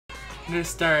gonna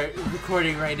start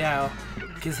recording right now.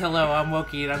 Because hello, I'm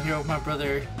Wokey and I'm here with my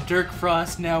brother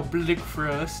DerkFrost, now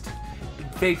DerkFrost.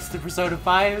 Thanks to Persona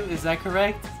 5, is that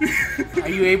correct? Are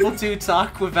you able to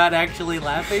talk without actually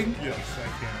laughing? Yes, I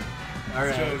can.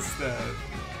 Alright. It's just that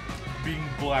being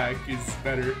black is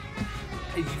better.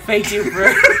 Thank you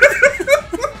for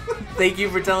thank you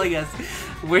for telling us.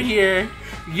 We're here.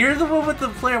 You're the one with the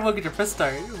player Wokey. Press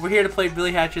start. We're here to play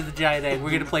Billy Hatcher the Giant Egg.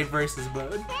 We're gonna play versus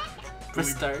mode.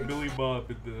 Press start. Billy Bob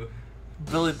and the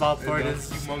Billy Bob Thornton's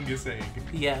humongous egg.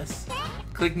 Yes.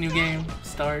 Click new game.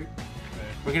 Start.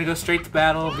 We're gonna go straight to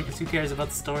battle because who cares about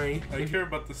the story? I care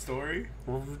about the story.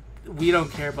 Well, we don't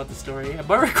care about the story.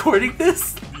 Am I recording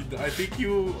this? I think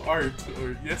you aren't,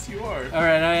 or yes you are.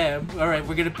 Alright, I am. Alright,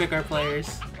 we're gonna pick our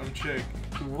players. I'm Chick.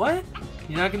 What?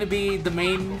 You're not gonna be the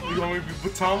main... You want me to be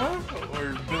Butama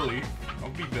or Billy? I'll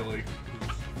be Billy.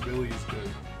 Billy is good.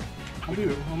 I'm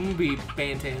gonna be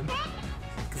Bantam.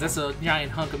 Cause that's a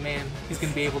giant hunk of man. He's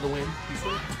gonna be able to win. He's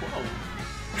like 12.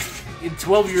 A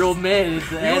 12-year-old man is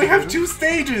the We only have 2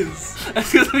 stages!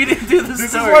 That's because we didn't do the story.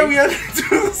 This is why we had to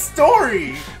do the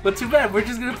story! But too bad, we're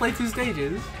just gonna play 2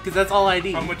 stages. Because that's all I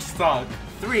need. How much stock?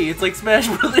 3, it's like Smash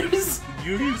Brothers.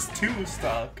 You use 2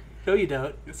 stock. No, you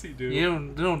don't. Yes, you do.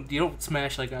 You don't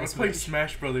smash like I I play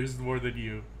Smash Brothers more than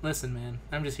you. Listen, man,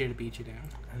 I'm just here to beat you down.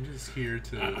 I'm just here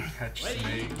to catch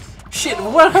snakes. Shit,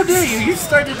 what? How dare you? You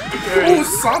started... Oh,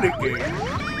 Sonic game!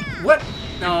 What?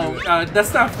 No,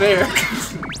 that's not fair.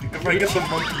 If I get the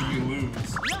monkey, you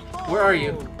lose. Where are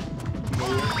you?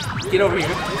 Nowhere. Get over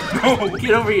here. No!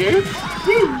 Get over here.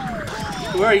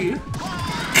 Where are you?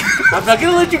 I'm not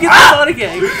gonna let you get the Sonic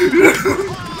egg.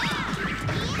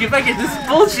 Get back here, this is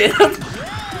bullshit.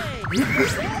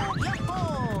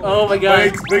 Oh my god. My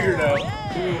egg's bigger now.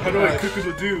 How do I cook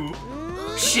it do?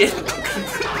 Shit.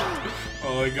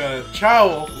 Oh my god.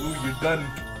 Chow! Ooh, you're done.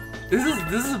 This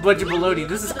is a bunch of baloney.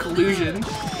 This is collusion.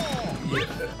 Yeah.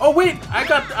 Oh wait, I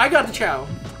got the Chow.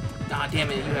 Ah,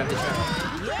 damn it, you have the Chow.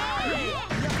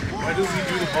 Why does he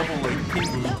do the bubble like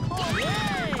Pingu?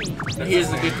 Now here's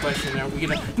the good question. Are we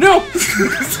gonna... No!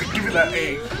 Give me that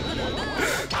egg.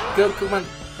 Go, come on.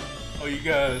 Oh, you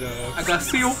got I got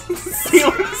seal.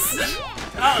 Seal.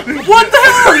 What the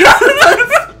hell?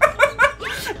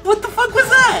 What the fuck was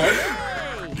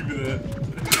that? Give me that.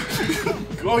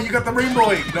 Oh, you got the rainbow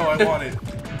egg. No, I want it.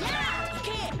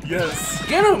 Yes.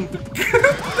 Get him.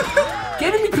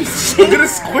 Get him, you piece of shit. I'm gonna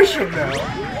squish him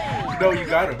now. No, you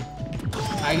got him.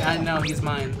 I know, he's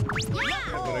mine.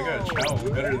 Yeah, but I got a Chow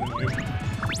better than you.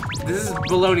 This is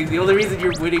baloney. The only reason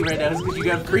you're winning right now is because you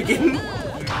got freaking...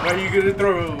 Why are you gonna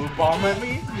throw a bomb at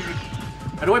me?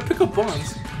 How do I pick up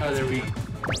bombs? Oh, there we go.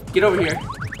 Get over here.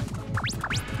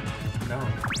 No.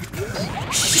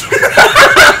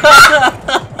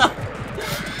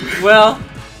 Well,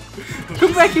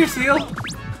 come back here, Seal.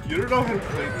 You don't know how to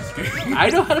play this game. I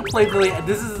know how to play Billy.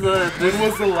 This is the... When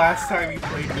was the last time you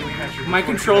played Billy Hatcher? My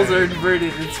controls are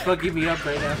inverted. It's fucking me up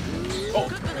right now. Oh!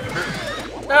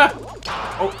 Ah!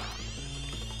 Oh!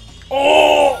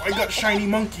 Oh! I got Shiny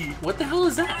Monkey. What the hell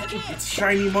is that? It's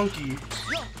Shiny Monkey.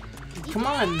 Come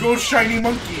on. Go Shiny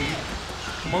Monkey.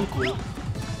 Munkle.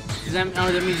 Does that,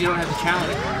 oh, that means you don't have the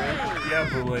challenge, right? Yeah,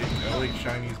 but like, I like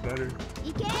Shiny's better.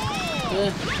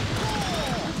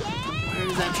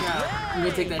 Where's that Chow? I'm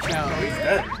gonna take that Chow. Oh, he's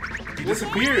dead. He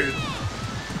disappeared.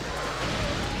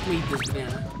 Let me eat this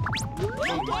banana.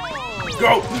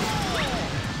 Go!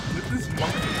 Look at this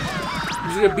monkey. I'm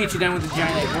just gonna beat you down with the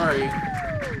giant egg. Where are you?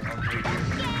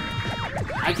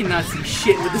 I cannot see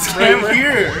shit with this camera. Right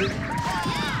here!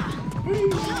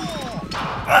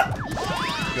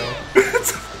 Go.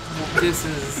 This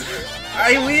is...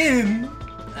 I win!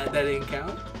 That didn't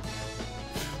count.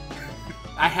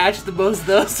 I hatched the most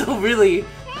though, so really,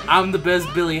 I'm the best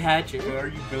Billy Hatcher. But are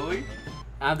you Billy?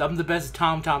 I'm the best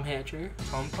Tom Hatcher.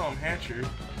 Tom Hatcher.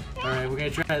 Alright, we're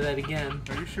gonna try that again.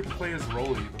 Or you should play as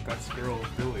Rolly, the best girl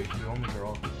of Billy, the only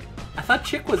girl. I thought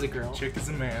Chick was a girl. Chick is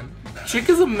a man. Chick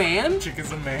is a man? Chick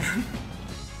is a man.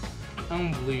 I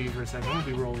don't believe you for a second. I'm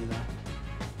gonna be Rolly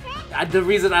though. The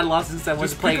reason I lost is I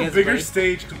wasn't playing against a bigger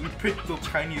stage because we picked the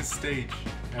tiniest stage.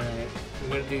 Alright,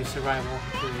 we're gonna do survival.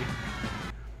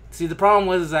 See, the problem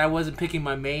was I wasn't picking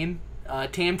my main.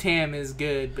 Tam is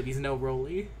good, but he's no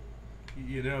Rolly.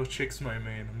 You know, Chick's my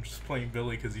main. I'm just playing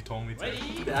Billy because he told me to.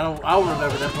 I'll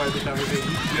remember that part of the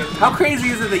conversation. Yeah. How crazy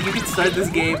is it that you can start this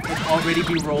game and already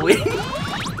be Rolly?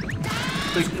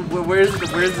 Like, where's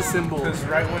the symbol? Because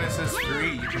right when it says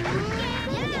 3, you do.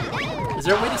 Is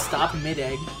there a way to stop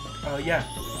mid-egg? Yeah.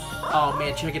 Oh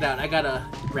man, check it out. I got a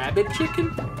rabbit chicken?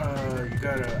 You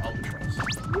got a albatross.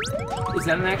 Is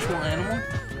that an actual animal?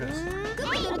 Yes.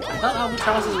 I thought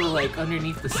albatrosses were like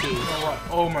underneath the sea.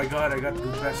 Oh my god, I got the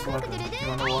best weapon. You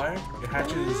wanna know why? It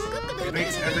hatches. It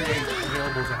makes every egg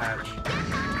available to hatch.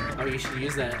 Oh, you should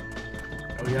use that.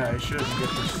 Oh yeah, I should get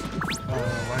this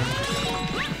line.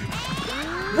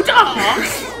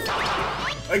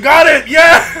 I got it!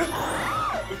 Yeah!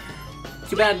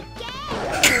 Too bad.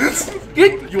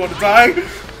 You wanna die?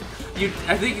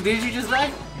 I think, did you just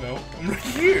die? No, I'm right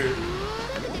here.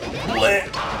 Bleh.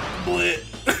 Bleh.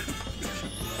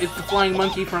 It's the flying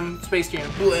monkey from Space Jam.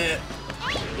 Bleh.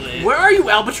 Bleh. Where are you,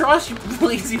 Albatross, you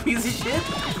lazy piece of shit?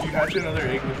 If you hatch another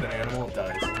egg with an animal, it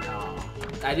dies. Oh,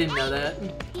 I didn't know that.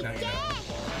 Now you know.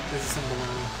 This is some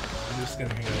baloney. I'm just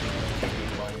gonna hang out with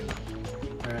the lion.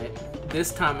 Alright.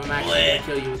 This time I'm actually gonna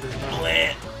kill you with this bomb.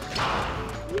 Bleh.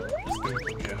 Just gonna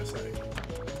kill genocide.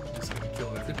 Just gonna kill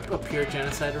everything. A pure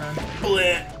genocide run.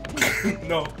 Bleh.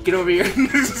 No. Get over here.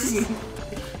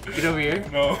 Get over here.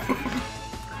 No.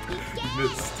 You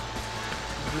missed.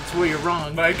 That's where you're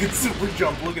wrong. But I can super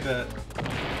jump. Look at that.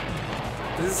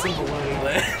 This is some baloney.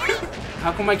 Bleh.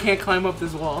 How come I can't climb up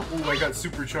this wall? Oh, I got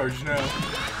supercharged now.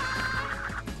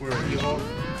 Where are you?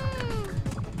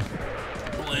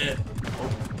 Bleh.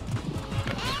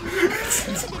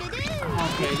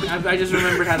 Okay, I just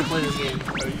remembered how to play this game.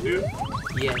 Oh, you do?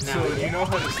 Yeah, now So you know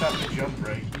how to stop the jump,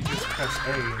 right? You just press A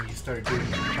and you start doing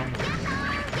the combo.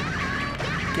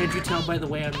 Can't you tell by the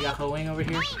way I'm yahoing over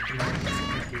here? No,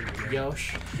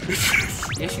 Yosh.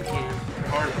 Yes, you can.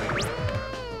 hardly.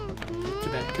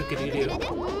 Too bad. Cook-a-doo-doo.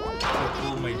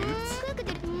 Cool, my dudes.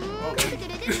 Oh,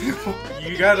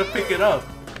 you gotta pick it up.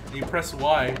 And you press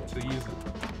Y to use it.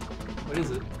 What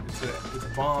is it? It's a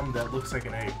bomb that looks like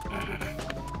an egg.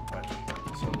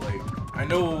 So like, I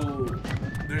know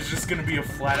there's just gonna be a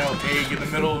flat out egg in the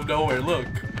middle of nowhere. Look,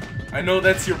 I know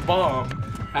that's your bomb.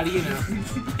 How do you know?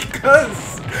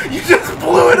 Because you just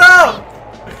blew it up.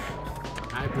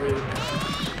 I blew it.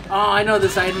 Oh, I know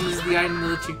this item is the item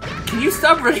that you... Can you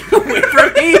stop running away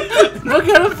from me? What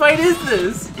kind of fight is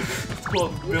this? It's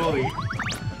called Billy.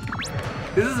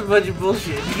 This is a bunch of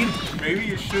bullshit. Maybe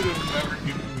you should have never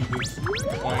given me this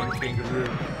flying kangaroo.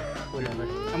 Whatever.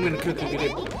 I'm gonna cook it. You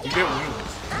get wings.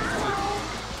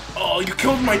 Oh, you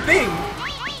killed my thing!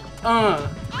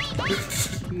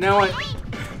 Now I...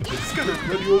 It's gonna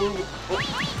run you over with... Oh.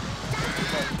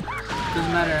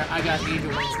 Doesn't matter, I got angel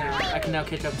wings now. I can now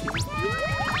catch up to you.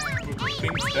 The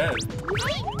thing's dead.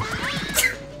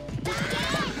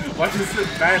 Why does it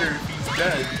matter if he's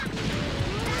dead?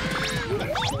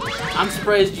 I'm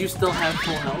surprised you still have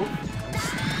full health.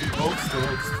 Both still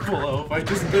have full health. I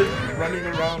just been running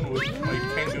around with my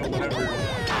penguin, whatever. I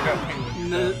got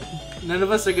penguin. None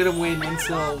of us are gonna win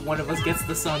until one of us gets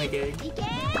the Sonic egg.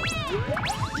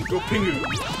 Go Pingu.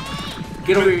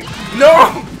 Get over here.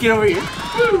 No! Get over here.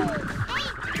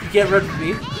 You can't run from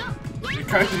me. You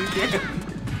kind of can. The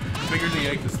bigger the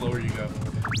egg, the slower you go.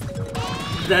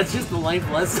 That's just the life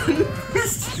lesson.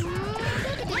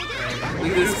 Look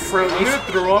at this pro. I'm gonna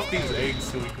throw off these eggs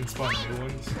so we can spawn new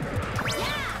ones.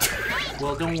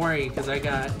 Well, don't worry, because I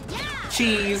got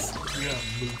cheese. You got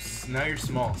moose. Now you're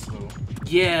small, so...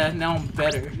 Yeah, now I'm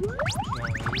better. No,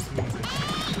 this means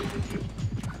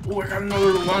oh, I got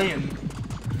another lion.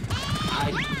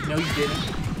 I know you didn't.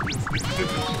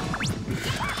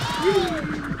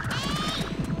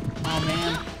 Oh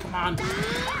man, come on. Did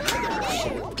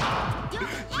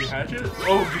you hatch it?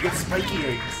 Oh, you got spiky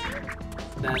eggs.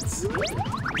 That's...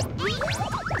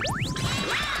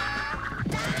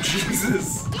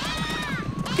 Jesus.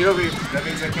 Get over here. That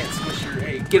means I can't squish your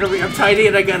egg. Get over here. I'm tiny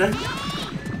and I gotta...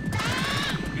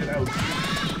 Get out.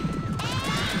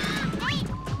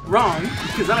 Wrong,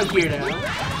 because I'm here now.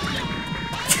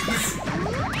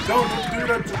 Don't do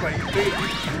that to my baby.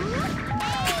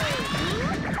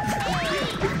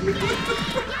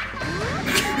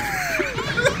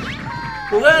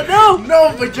 What? No!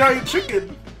 No, my giant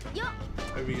chicken!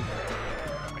 I mean,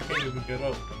 I can't even get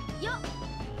up.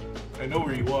 I know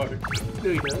where you are. No,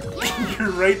 you don't.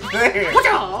 You're right there!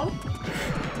 Whatcha?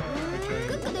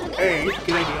 Hey!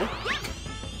 Good idea.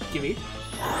 Give me.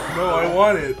 No, I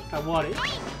want it. I want it.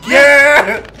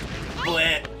 Yeah!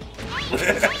 Bleh.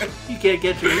 You can't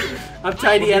get me. I'm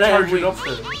tiny and I have wings. Up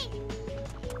then.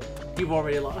 You've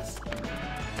already lost. I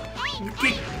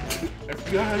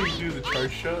forgot how you do the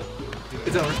charge shot.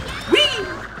 It's over. Whee!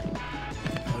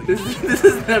 This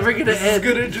is never gonna end. It's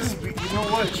gonna just be, you know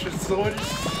what?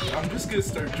 I'm just gonna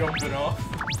start jumping off.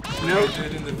 Like Nope. I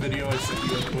did in the video I sent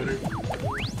you on Twitter.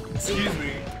 Excuse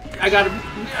me. I got him.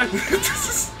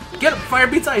 Get him! Fire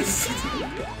beats ice!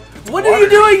 What are you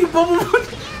doing, Bubble?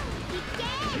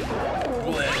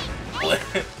 Bleh. Bleh.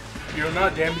 You're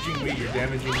not damaging me, you're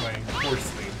damaging my horse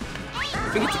thing. I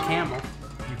think it's a camel.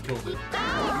 You killed it.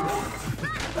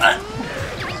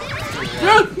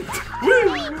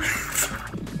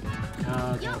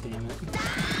 Oh, god damn it.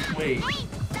 Wait.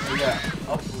 Yeah,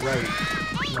 up right.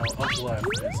 No, up left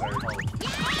is our health.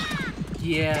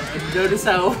 Yeah, and notice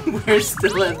how we're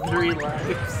still at 3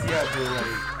 lives. Yeah, but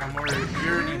like,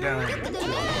 you're already down to the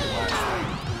last thing.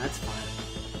 That's fine.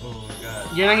 Oh my god.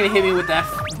 You're not gonna hit me with that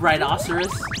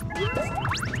rhinoceros?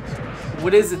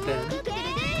 What is it then?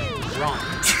 Wrong.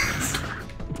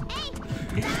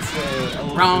 It's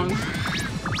elephant. Wrong.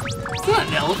 It's not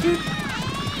an elephant.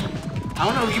 I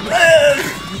don't know if you.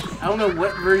 I don't know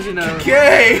what version of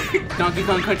Donkey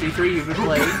Kong Country 3 you've been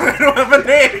playing. I don't have a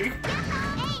name.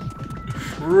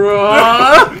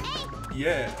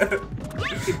 Yeah.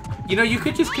 You know, you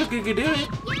could just cook it, could do it.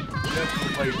 Yeah,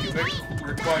 but like, that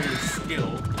requires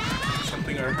skill.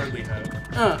 Something I hardly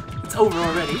have. It's over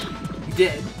already. You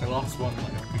did. I lost one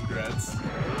life. Congrats.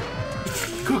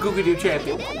 Cuckoo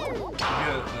champion. You get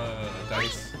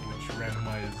dice, which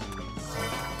randomizes.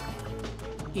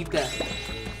 Eat that.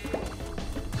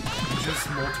 You just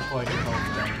multiply your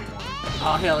health down to 1.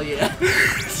 Oh, hell yeah.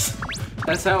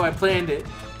 That's how I planned it.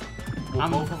 Well,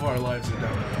 both of our lives are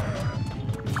down to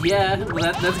 1. Yeah,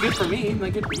 well that's good for me,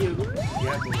 not good for you.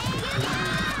 Yeah, but it's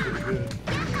pretty good.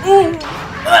 Ooh!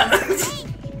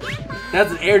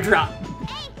 That's an airdrop.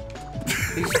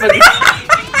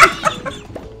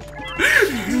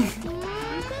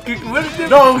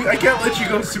 No, I can't let you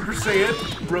go Super Saiyan,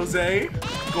 Rose,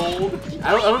 Gold.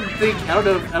 I don't know if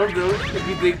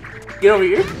you think. Get over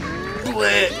here.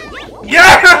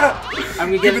 Yeah! I'm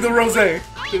gonna give me the Rose. I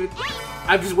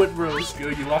just went rose.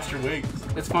 Good, you lost your wings.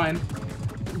 It's fine.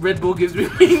 Red Bull gives me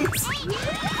wings.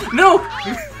 No!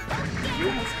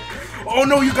 Oh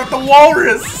no, you got the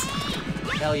walrus!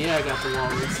 Hell yeah, I got the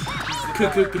walrus.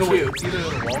 No, wait, it's either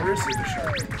the walrus or the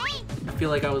shark. I feel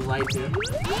like I was lied to.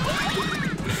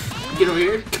 Get over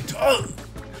here.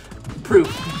 Proof.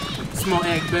 Small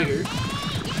egg bigger.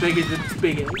 Bigger than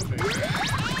big egg.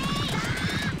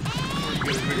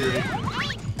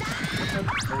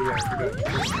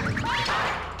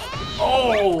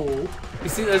 Oh! You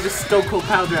see, that's just Stone Cold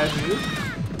Power Drive you.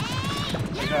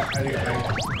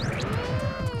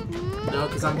 No,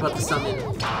 because I'm about to summon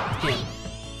him.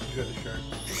 You got a shark.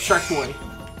 Shark Boy.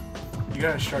 You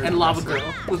got a shark. And Lava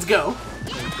Girl. Let's go.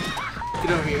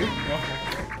 Get over here.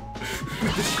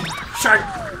 Shark!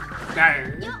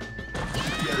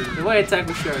 The way I attack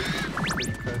with shark.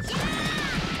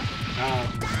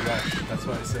 Rush. That's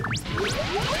what I said.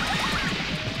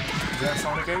 Is that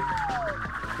Sonic Egg?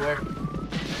 Where?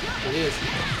 It is.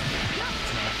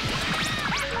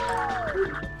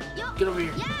 Get over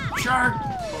here. Shark!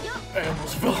 I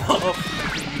almost fell off.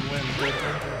 You win.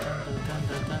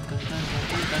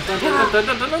 I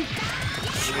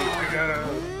gotta...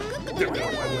 There we go. I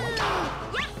win.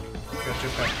 Got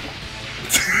jetpack.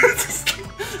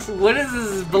 What is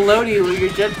this baloney with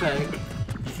your jetpack?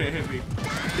 You can't hit me.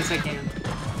 Yes, I can.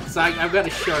 So I've got a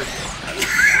shark.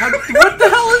 What the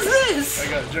hell is this? I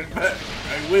got a jetpack.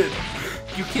 I win.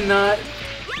 You cannot...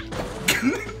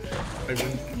 I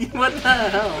win. What the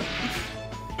hell?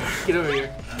 Get over here.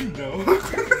 No.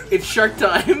 It's shark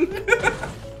time.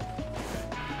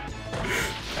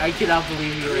 I cannot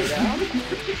believe you right now.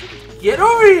 Get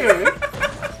over here!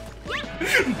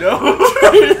 No.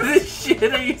 This shit,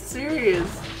 are you serious?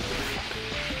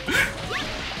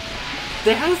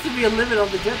 There has to be a limit on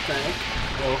the jetpack.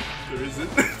 No, there isn't.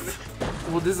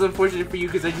 Well, this is unfortunate for you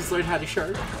because I just learned how to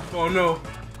shark. Oh no.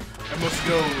 I must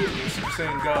go Super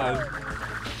Saiyan God.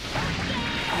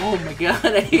 Oh my god,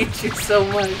 I hate you so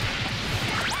much.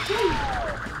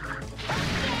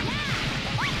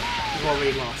 You've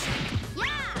already lost.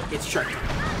 It's shark time.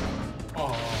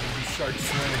 Oh, shark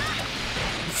slam.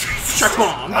 Shark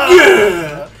bomb!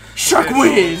 Yeah! Shark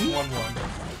win! So it's 1-1.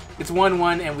 It's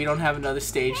 1-1 and we don't have another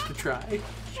stage to try.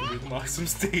 Should we unlock some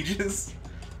stages?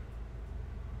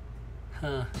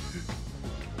 Huh.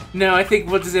 No, I think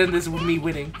we'll just end this with me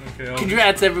winning. Okay,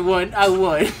 Congrats everyone, I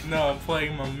won. No, I'm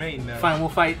playing my main now. Fine, we'll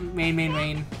fight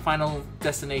main, final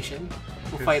destination.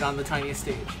 We'll fight on the tiniest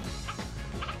stage.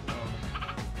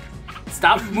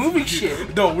 Stop moving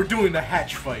shit! No, we're doing the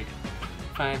hatch fight.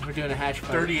 Fine, we're doing a hatch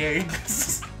fight. 30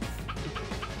 eggs.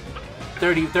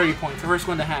 30 points. The first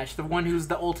one to hatch. The one who's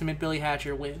the ultimate Billy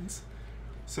Hatcher wins.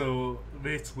 So,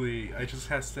 basically, I just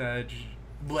have to edge...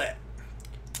 Bleh.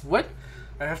 What?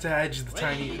 I have to edge the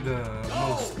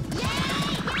most...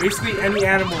 Basically, any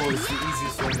animal is the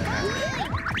easiest one to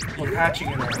hatch. You're hatching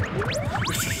an animal.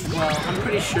 Well, I'm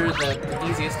pretty sure that the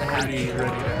easiest to hatch... Ready to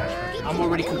hatch. I'm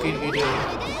already confused you doing.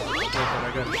 Yeah, but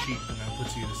I got a sheep and that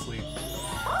puts you to sleep.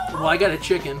 Well, I got a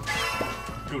chicken.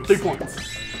 3 points.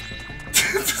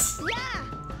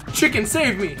 Chicken,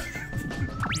 save me! You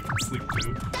can sleep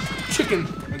too. Chicken.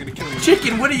 I'm gonna kill you.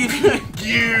 Chicken, what are you doing?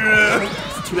 Yeah!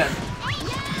 It's too bad.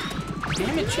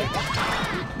 Damn it, chicken.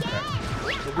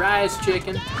 The rise,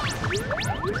 chicken.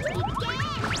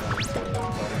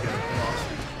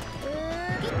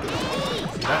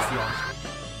 That's the ostrich.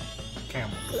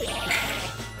 Camel.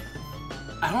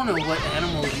 I don't know what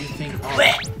animals you think are.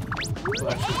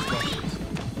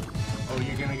 Oh,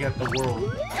 you're gonna get the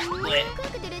world.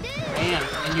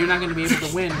 And you're not gonna be able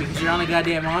to win because you're on a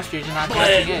goddamn ostrich and not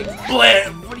catching eggs. Bleh!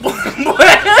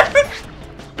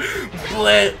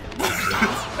 Bleh!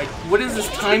 Like, what is this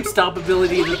time stop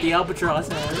ability that the albatross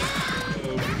has?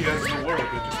 He has the world, I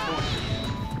just told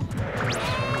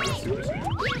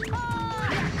you.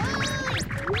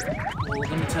 Well,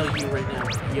 let me tell you right now,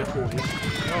 yahoy.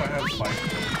 No, I have 5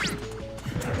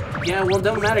 points. Yeah, well, it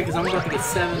doesn't matter because I'm about to get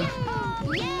 7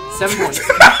 points.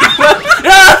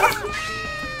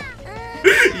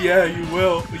 Yeah, you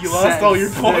will. You lost all your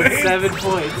points. 7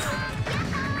 points.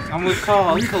 I'm gonna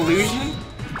call collusion.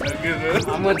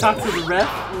 I'm gonna talk to the ref.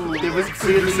 There was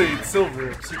Super Saiyan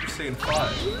Silver, Super Saiyan 5.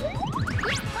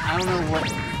 I don't know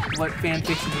what fan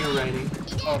fiction you're writing.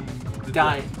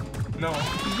 Die. No.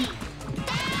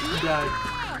 Die.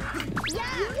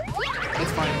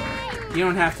 It's fine. You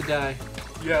don't have to die.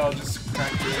 Yeah, I'll just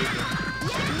crack your egg.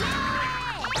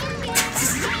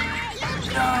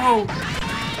 No!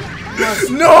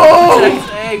 No!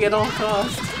 Protect egg at all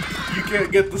costs. You can't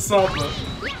get the Samba.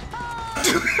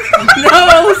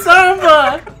 No,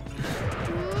 Samba!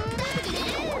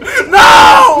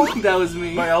 No! That was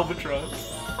me. My albatross.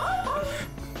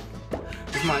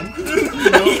 It's mine.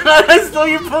 No. I stole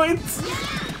your points.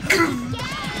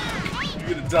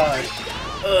 You're gonna die.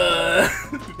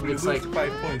 Looks like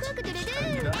 5 points.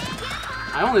 You die.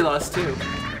 I only lost 2.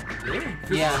 Really?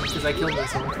 Yeah, because I killed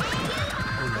myself.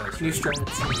 New strats.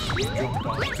 You jumped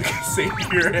off to save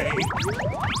your egg.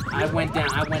 I went down.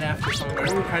 I went after Why someone.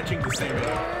 are we hatching the same egg?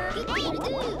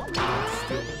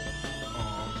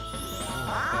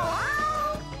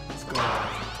 Let's go.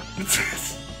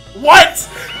 What?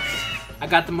 I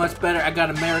got the much better. I got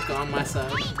America on my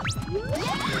side.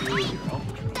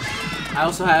 I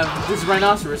also have this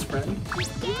rhinoceros friend.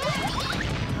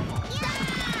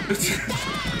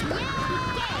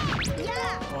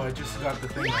 Oh, I just got the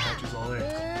thing that hatches all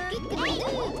eggs.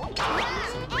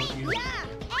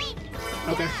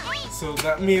 Okay. So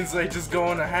that means I just go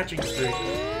on a hatching spree.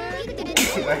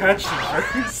 I hatched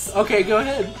it first. Okay, go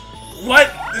ahead.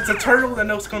 What? It's a turtle that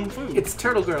knows kung fu. It's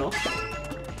Turtle Girl.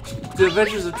 The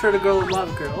Adventures of Turtle Girl and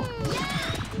Lava Girl.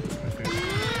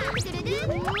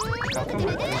 How come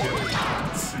I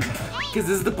think Because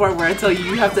this is the part where I tell you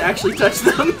you have to actually touch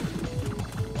them.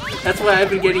 That's why I've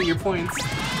been getting your points.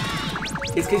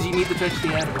 It's because you need to touch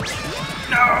the animals.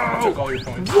 I took all your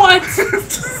points. What?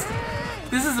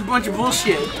 This is a bunch of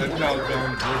bullshit. I've now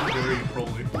gone legendary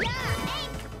Broly.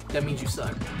 That means you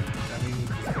suck. That means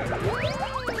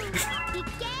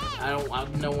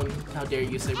No one. How dare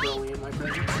you say Broly in my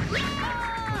presence?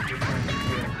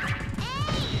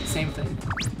 Same thing.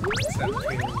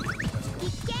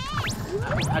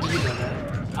 How do you know that?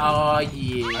 Oh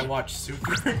yeah. I watch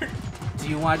Super. Do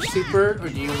you watch Super or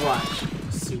do you watch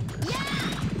Super?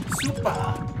 Super.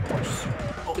 Watch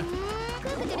Super.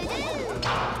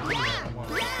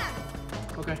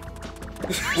 Okay.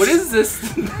 What is this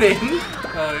thing?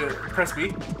 Press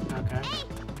B. Okay.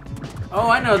 Oh,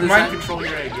 I know this. Mind control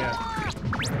your egg, yeah.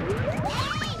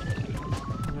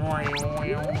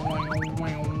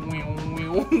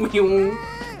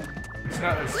 It's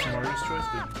not the smartest choice,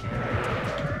 but you can.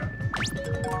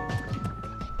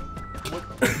 What?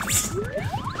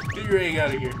 Get your egg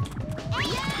out of here.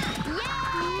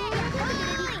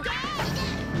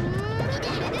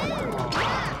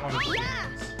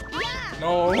 No,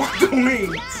 I want the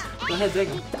wings. Go ahead, take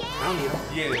them. I don't need them.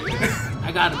 Yeah.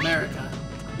 I got America. Yeah,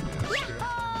 that's true.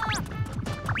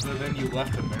 So then you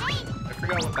left America. I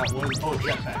forgot what that was. Oh,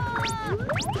 jetpack.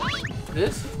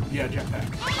 This? Yeah, jetpack.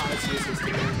 Oh, it's useless to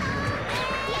me.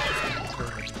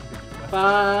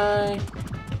 Bye.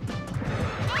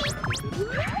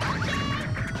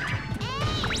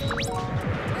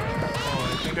 Oh,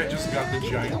 I think I just got the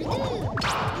giant bomb.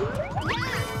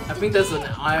 I think that's an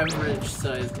average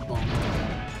sized bomb.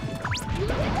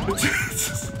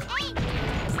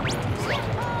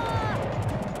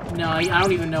 No, I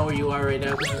don't even know where you are right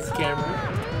now with this camera.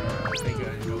 I think I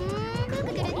know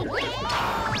where you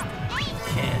are.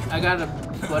 I got a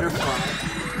butterfly.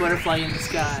 Butterfly in the That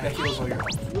sky. heals all your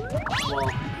health.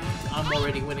 Well, I'm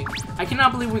already winning. I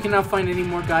cannot believe we cannot find any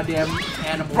more goddamn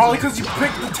animals. Probably because you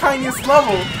picked the tiniest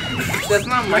level. That's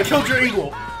not my I killed your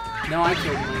eagle. No, I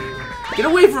killed my eagle. Get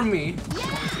away from me!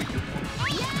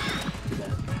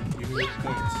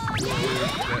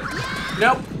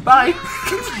 Nope. Bye.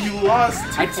 You lost.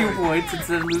 I had 2 points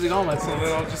instead of losing all my So points.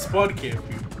 then I'll just spawn camp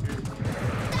you.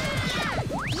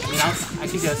 I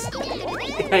can just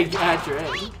hatch your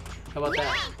egg. How about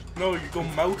that? No, you go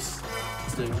mouse.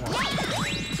 Still one.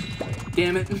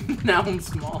 Damn it! Now I'm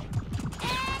small.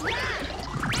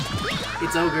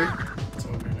 It's ogre. It's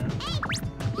over now.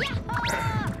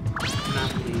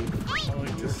 Cannot believe. I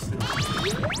like this thing.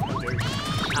 How dare you.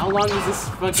 How long is this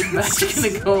fucking match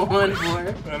gonna go on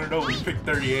for? I don't know, we picked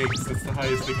 30 eggs, that's the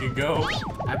highest it can go.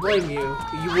 I blame you.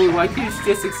 Why can't you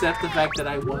just accept the fact that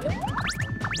I won?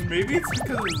 Maybe it's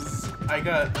because I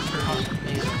got a turn. Oh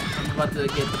man, I'm about to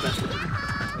get the best one.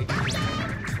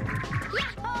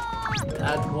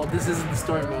 Well, this isn't the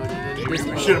story mode. And We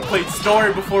should have played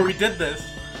story before we did this.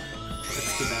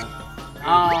 That's too bad.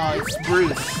 Oh, it's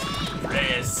Bruce.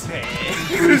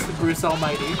 Bruce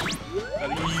Almighty. How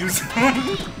do you use him?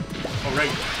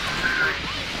 Alright.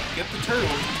 Get the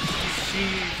turtle. She,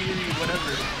 he,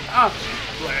 whatever. Oh!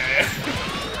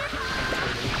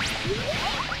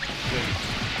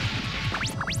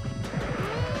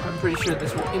 I'm pretty sure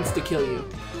this will insta-kill you.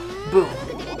 Boom.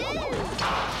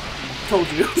 Told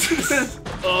you.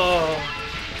 Oh.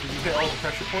 Did you hit all the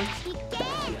pressure points?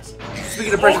 Yes.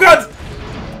 Speaking of pressure. Oh god!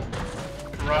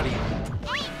 Karate.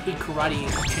 He karate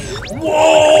chain.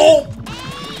 Whoa!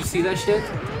 Did you see that shit?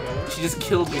 She just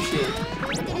killed your shit.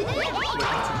 Wait,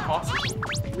 that's impossible.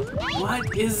 What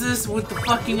is this with the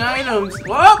fucking items?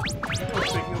 Whoa! I'm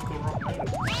picking up the wrong item.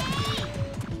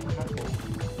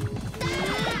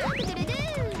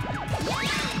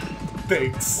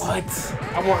 Thanks. What?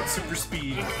 I want super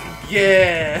speed.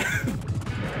 Yeah!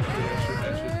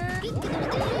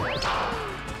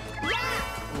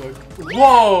 Look.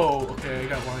 Whoa! Okay, I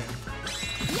got lion.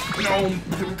 No!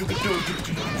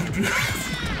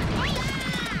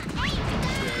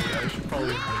 Yeah, I should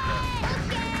probably avoid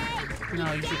that. No,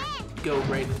 you should go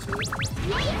right into it.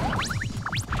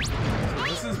 So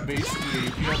this is basically,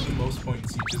 if you have the most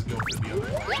points, you just go for the other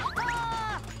one.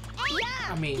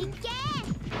 I mean,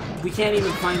 we can't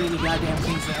even find any goddamn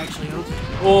things that actually open.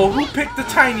 Oh, who picked the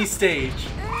tiny stage?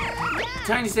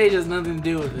 Tiny stage has nothing to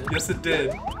do with it. Yes, it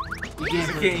did. Because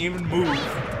it can't even move.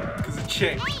 Because a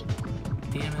chick.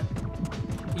 Damn it.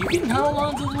 You can hold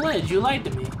on to the ledge. You lied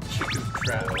to me. Chick is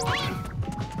trash. I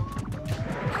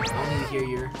don't need to hear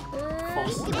your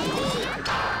false.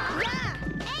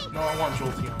 No, I want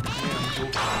Jolteon. Yeah,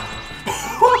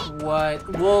 Jolteon.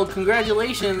 What? Well,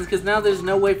 congratulations, because now there's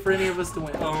no way for any of us to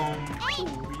win. Oh,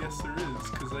 yes there is,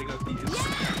 because I got the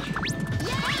instant action.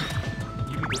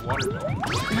 You need the watermelon.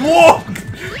 Whoa!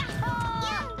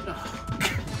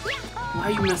 Why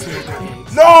are you messing with your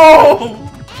eggs? No!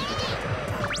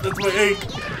 That's my egg.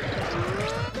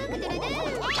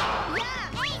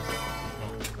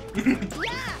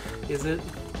 Is it?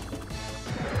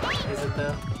 Is it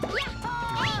though?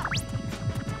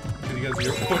 Because you got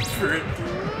 0 points for it.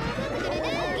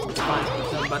 It's fine,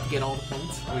 because I'm about to get all the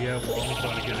points. Oh yeah, well I'm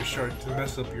about to get a shark to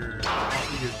mess up your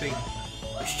thing.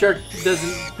 Shark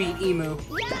doesn't beat Emu.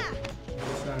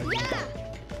 It's not an emu.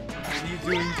 What are you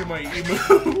doing to my emu?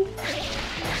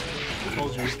 I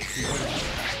told you.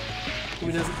 Who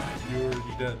doesn't? You're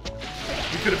already dead.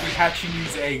 We could have been hatching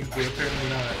these eggs, but apparently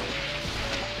not.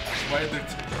 Why are there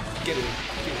get it.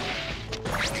 Get it.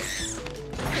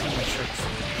 My sharks.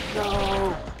 No!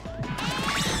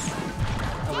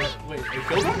 Oh, wait, I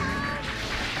killed him?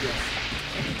 Yes.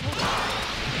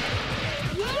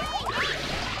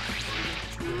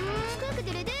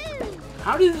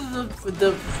 How did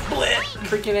the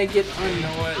freaking egg get on? You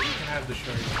know what? You can have the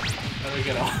shark. Let me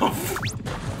get off.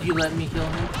 You let me kill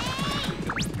him?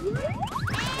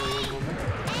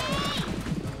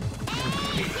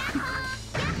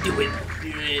 Do it. Do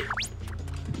it.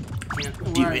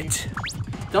 Do it.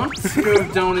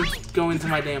 Don't go into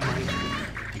my damn mic.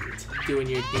 Doing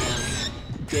your damn.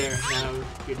 There, now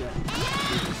you're dead.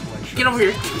 Get over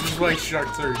here. This is why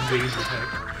sharks are in danger, heck.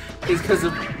 It's because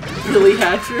of Billy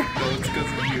Hatcher? No, it's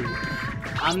because of you.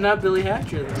 I'm not Billy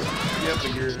Hatcher, though. Yeah,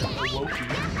 but you're a Wokey.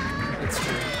 That's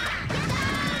true.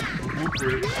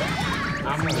 Wooper.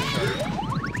 I'm not a shark.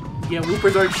 Yeah,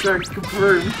 Woopers aren't sharks.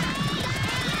 Confirmed.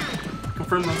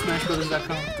 Confirmed on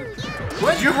SmashBrothers.com.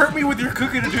 What? Did you hurt me with your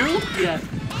cook-a-doo? Yeah.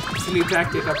 It's a new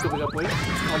tactic I'm coming up with.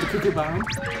 It's called the Cookie Bomb.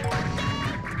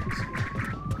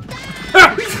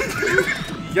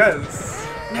 Yes.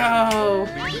 No.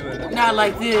 Not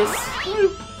like this.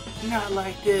 Not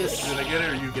like this. Did I get it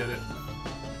or you get it?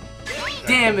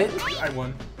 Damn it. I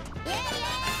won.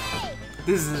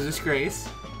 This is a disgrace.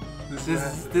 This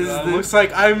is looks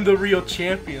like I'm the real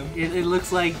champion. It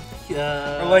looks like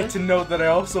I'd like to note that I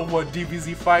also won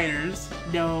DBZ Fighters.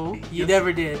 No, you Yes.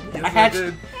 never did. Yes,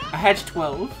 I hatched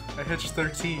 12. I hatched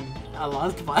 13. I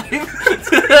lost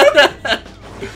 5.